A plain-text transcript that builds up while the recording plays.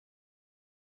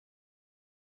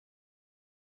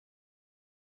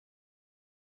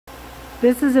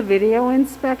This is a video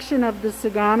inspection of the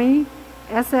Tsugami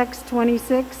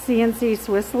SX26 CNC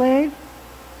Swiss lathe.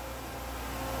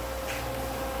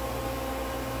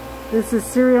 This is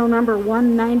serial number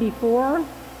 194.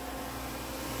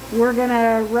 We're going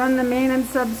to run the main and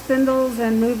sub spindles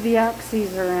and move the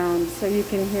axes around so you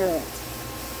can hear it.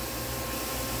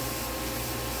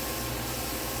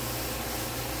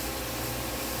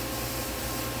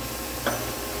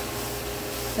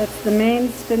 That's the main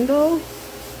spindle.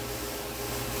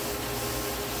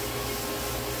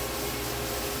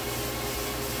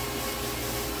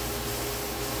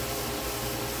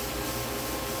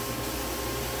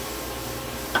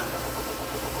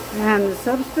 And the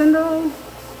sub-spindle.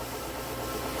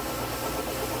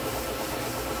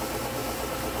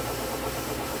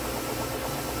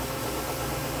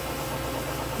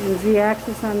 And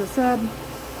Z-axis on the sub.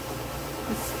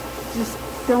 Just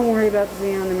don't worry about the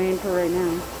Z on the main for right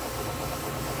now.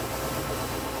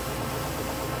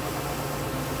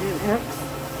 And X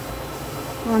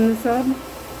on the sub.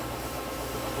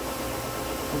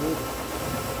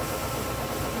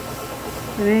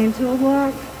 The main tool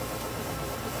block.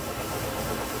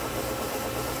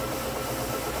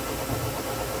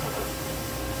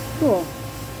 Cool.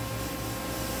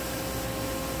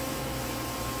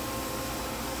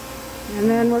 And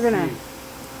then we're going to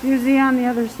do Z on the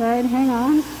other side. Hang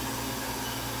on.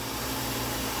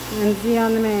 And Z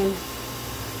on the main.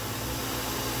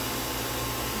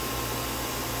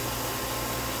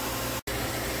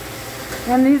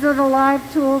 And these are the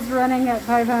live tools running at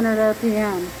 500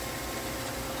 RPM.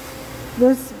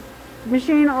 This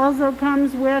machine also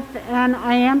comes with an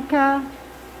Iemca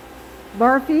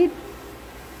bar feed.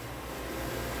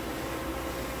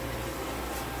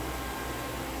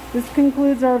 This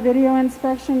concludes our video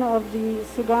inspection of the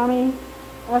Tsugami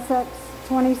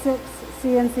SX26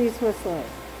 CNC Swiss lathe.